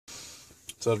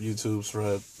What's up, YouTube?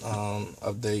 Fred.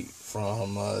 Update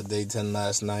from day 10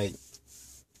 last night.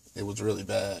 It was really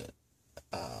bad.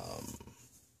 Um,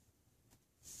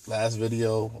 Last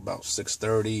video about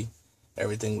 6:30.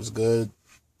 Everything was good.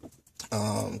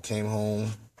 Came home.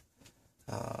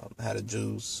 Had a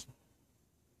juice.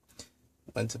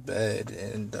 Went to bed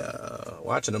and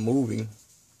watching a movie.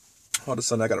 All of a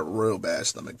sudden, I got a real bad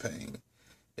stomach pain.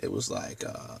 It was like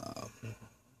I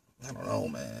don't know,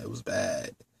 man. It was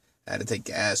bad. I had to take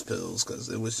gas pills because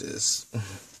it was just,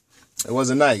 it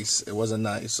wasn't nice. It wasn't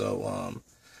nice. So,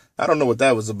 I don't know what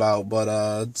that was about, but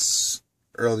it's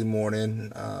early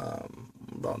morning,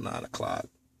 about 9 o'clock.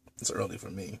 It's early for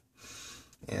me.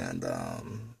 And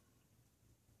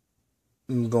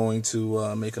I'm going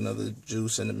to make another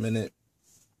juice in a minute.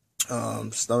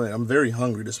 I'm very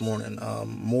hungry this morning,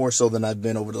 more so than I've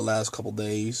been over the last couple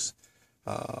days.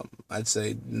 I'd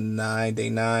say day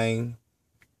 9.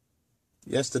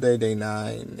 Yesterday, day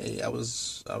 9, I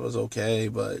was okay,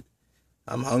 but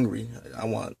I'm hungry. I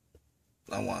want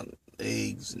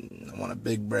eggs and I want a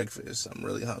big breakfast. I'm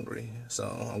really hungry, so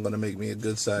I'm gonna make me a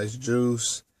good sized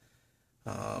juice,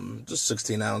 just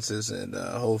 16 ounces, and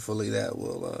hopefully that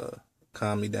will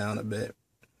calm me down a bit.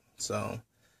 So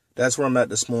that's where I'm at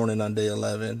this morning on day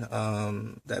 11.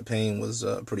 That pain was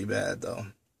pretty bad though,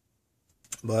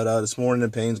 but this morning the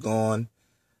pain's gone.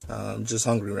 I'm just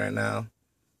hungry right now.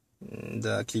 And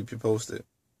keep you posted.